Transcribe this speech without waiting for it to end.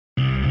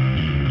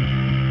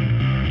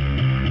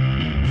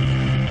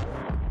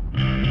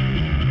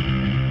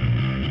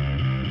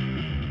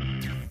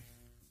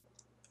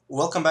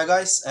Welcome back,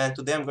 guys, and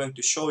today I'm going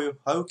to show you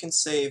how you can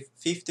save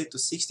 50 to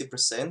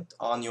 60%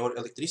 on your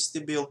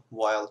electricity bill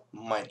while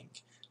mining.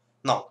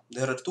 Now,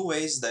 there are two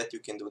ways that you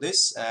can do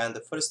this, and the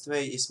first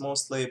way is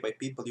mostly by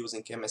people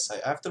using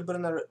MSI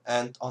Afterburner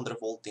and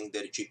undervolting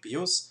their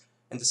GPUs,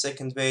 and the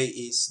second way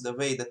is the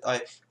way that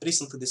I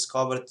recently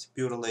discovered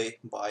purely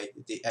by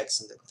the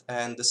accident.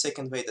 And the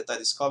second way that I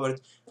discovered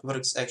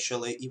works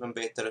actually even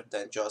better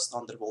than just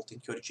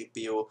undervolting your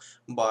GPU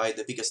by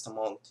the biggest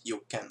amount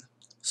you can.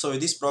 So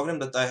in this program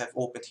that I have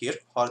opened here,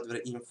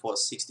 Hardware Info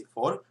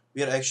 64,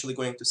 we are actually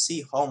going to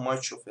see how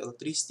much of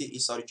electricity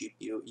is our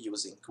GPU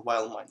using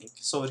while mining.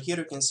 So over here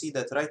you can see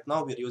that right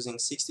now we are using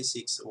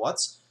 66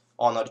 watts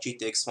on our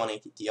GTX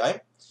 180 Ti,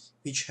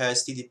 which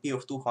has TDP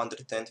of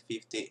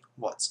 250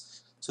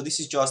 watts. So this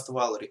is just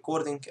while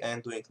recording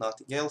and doing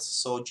nothing else,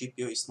 so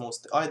GPU is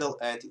mostly idle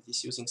and it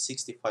is using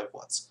 65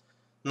 watts.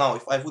 Now,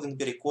 if I wouldn't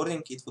be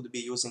recording, it would be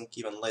using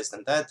even less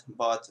than that,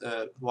 but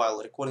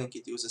while recording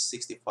it uses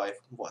 65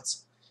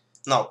 watts.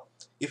 Now,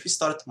 if we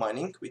start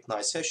mining with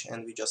NiceHash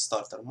and we just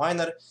start our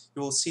miner,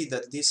 you will see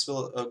that this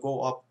will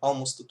go up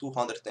almost to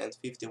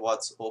 250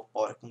 watts of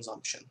power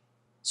consumption.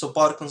 So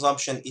power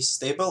consumption is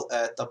stable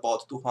at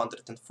about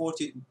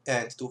 240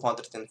 and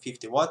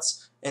 250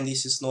 watts, and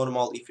this is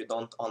normal if you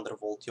don't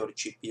undervolt your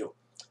GPU.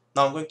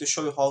 Now I'm going to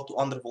show you how to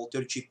undervolt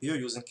your GPU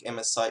using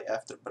MSI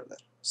Afterburner.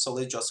 So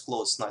let's just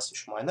close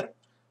NiceHash Miner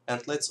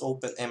and let's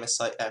open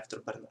MSI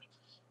Afterburner.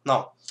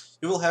 Now,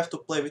 you will have to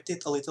play with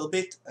it a little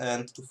bit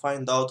and to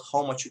find out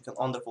how much you can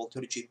undervolt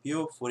your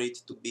GPU for it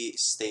to be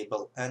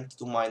stable and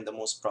to mine the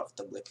most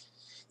profitably.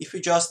 If you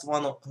just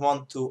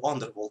want to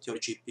undervolt your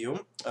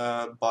GPU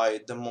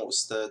by the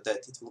most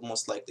that it will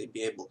most likely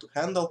be able to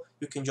handle,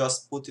 you can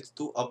just put it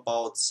to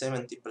about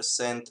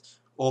 70%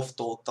 of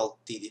total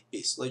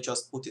TDP. So let's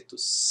just put it to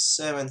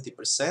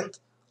 70%.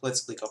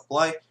 Let's click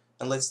apply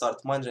and let's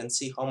start miner and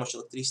see how much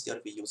electricity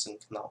are we using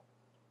now.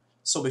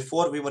 So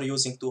before we were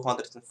using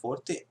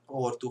 240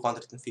 or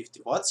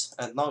 250 watts,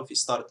 and now if we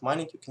start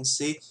mining you can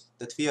see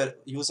that we are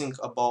using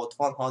about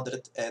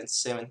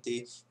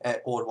 170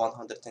 or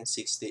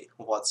 160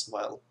 watts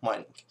while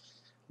mining.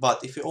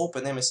 But if you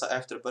open MSI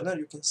Afterburner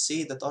you can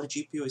see that our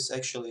GPU is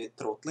actually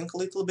throttling a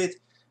little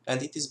bit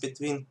and it is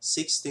between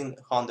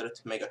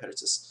 1600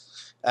 megahertz.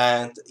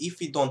 And if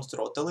we don't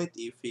throttle it,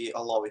 if we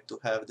allow it to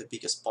have the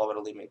biggest power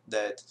limit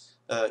that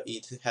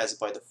it has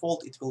by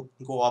default, it will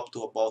go up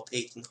to about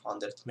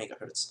 1800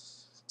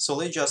 megahertz. So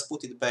let's just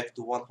put it back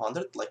to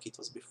 100 like it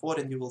was before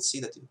and you will see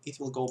that it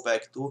will go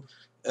back to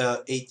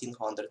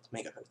 1800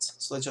 megahertz.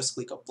 So let's just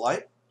click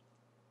apply.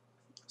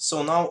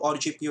 So now our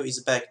GPU is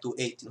back to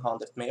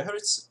 1800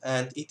 megahertz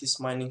and it is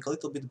mining a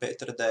little bit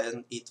better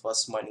than it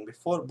was mining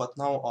before, but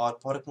now our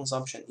power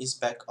consumption is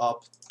back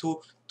up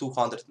to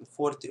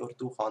 240 or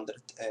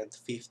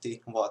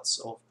 250 watts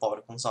of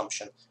power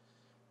consumption.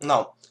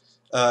 Now,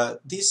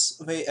 this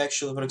way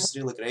actually works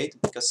really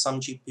great because some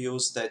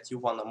GPUs that you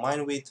want to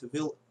mine with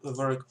will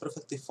work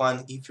perfectly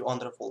fine if you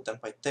undervolt them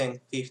by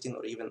 10, 15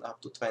 or even up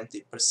to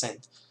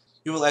 20%.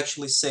 You will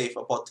actually save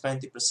about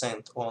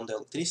 20% on the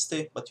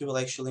electricity, but you will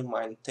actually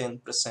mine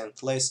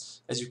 10%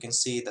 less, as you can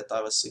see that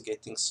I was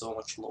getting so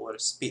much lower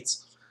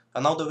speeds.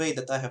 Another way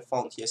that I have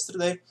found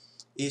yesterday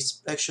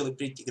is actually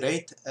pretty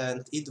great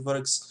and it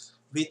works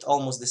with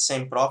almost the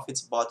same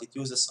profits, but it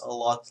uses a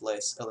lot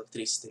less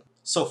electricity.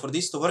 So for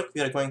this to work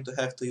we are going to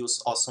have to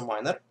use Awesome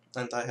Miner,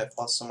 and I have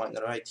Awesome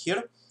Miner right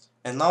here.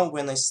 And now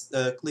when I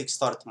click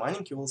start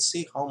mining you will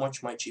see how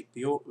much my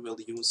GPU will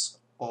use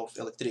of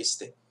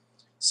electricity.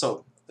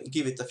 So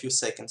give it a few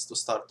seconds to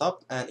start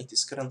up and it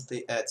is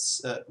currently at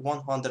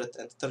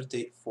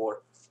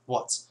 134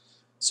 watts.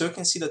 So you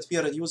can see that we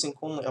are using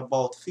only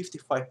about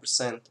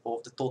 55%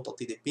 of the total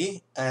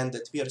TDP and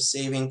that we are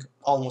saving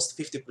almost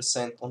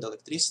 50% on the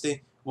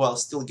electricity while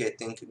still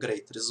getting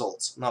great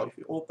results. Now if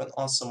you open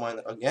Awesome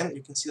Miner again,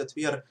 you can see that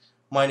we are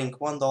mining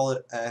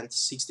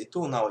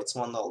 $1.62, now it's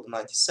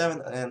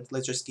 $1.97, and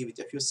let's just give it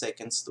a few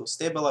seconds to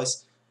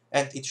stabilize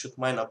and it should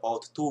mine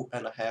about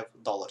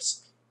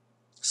 $2.50.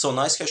 So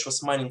NiceHash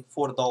was mining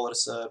 $4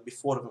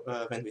 before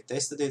when we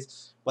tested it,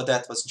 but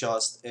that was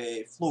just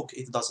a fluke.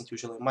 It doesn't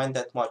usually mine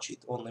that much,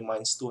 it only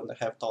mines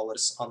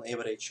 $2.50 on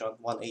average on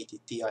 180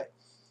 Ti.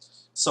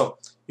 So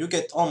you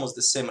get almost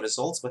the same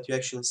results, but you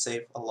actually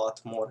save a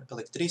lot more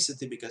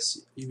electricity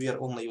because we are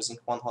only using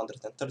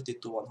 130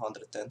 to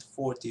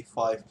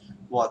 145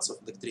 watts of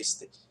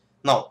electricity.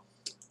 Now,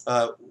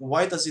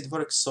 why does it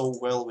work so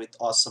well with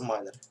Awesome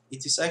Miner?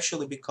 It is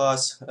actually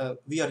because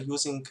we are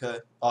using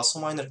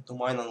Awesome Miner to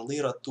mine on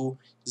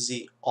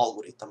Lyra2Z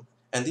algorithm.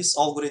 And this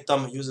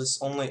algorithm uses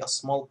only a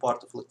small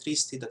part of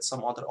electricity that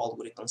some other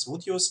algorithms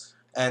would use.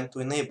 And to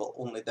enable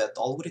only that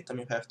algorithm,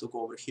 you have to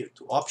go over here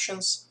to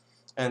Options,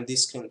 and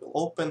this screen will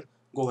open.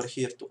 Go over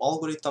here to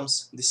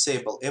Algorithms,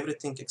 disable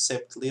everything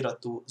except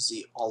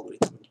Lyra2Z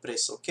algorithm.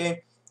 Press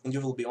OK, and you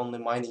will be only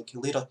mining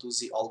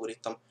Lyra2Z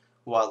algorithm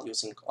while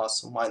using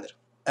Awesome Miner.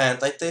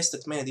 And I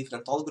tested many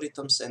different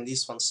algorithms, and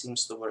this one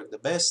seems to work the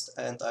best,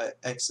 and I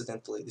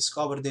accidentally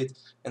discovered it,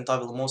 and I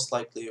will most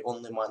likely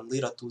only mine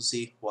Lira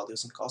 2Z while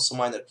using Castle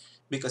Miner,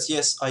 because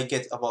yes, I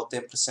get about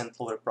 10%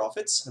 lower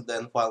profits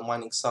than while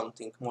mining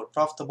something more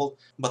profitable,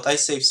 but I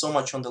save so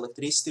much on the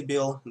electricity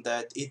bill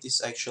that it is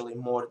actually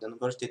more than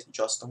worth it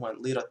just to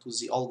mine Lira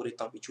 2Z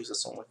algorithm, which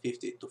uses only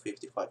 50 to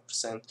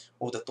 55%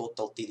 of the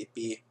total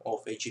TDP of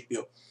a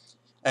GPU.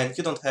 And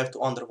you don't have to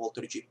undervolt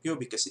your GPU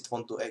because it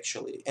won't do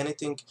actually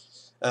anything.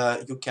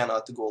 You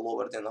cannot go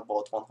lower than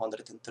about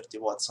 130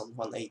 watts on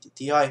 180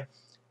 Ti,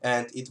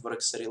 and it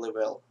works really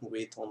well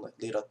with on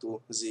Lira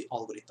 2Z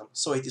algorithm.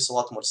 So it is a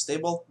lot more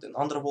stable than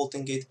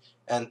undervolting it,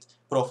 and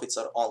profits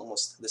are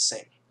almost the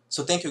same.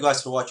 So thank you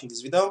guys for watching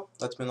this video.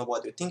 Let me know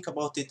what you think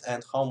about it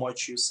and how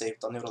much you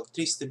saved on your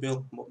electricity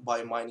bill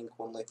by mining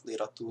on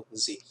Lira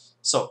 2Z.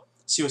 So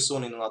see you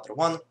soon in another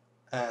one,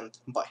 and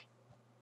bye.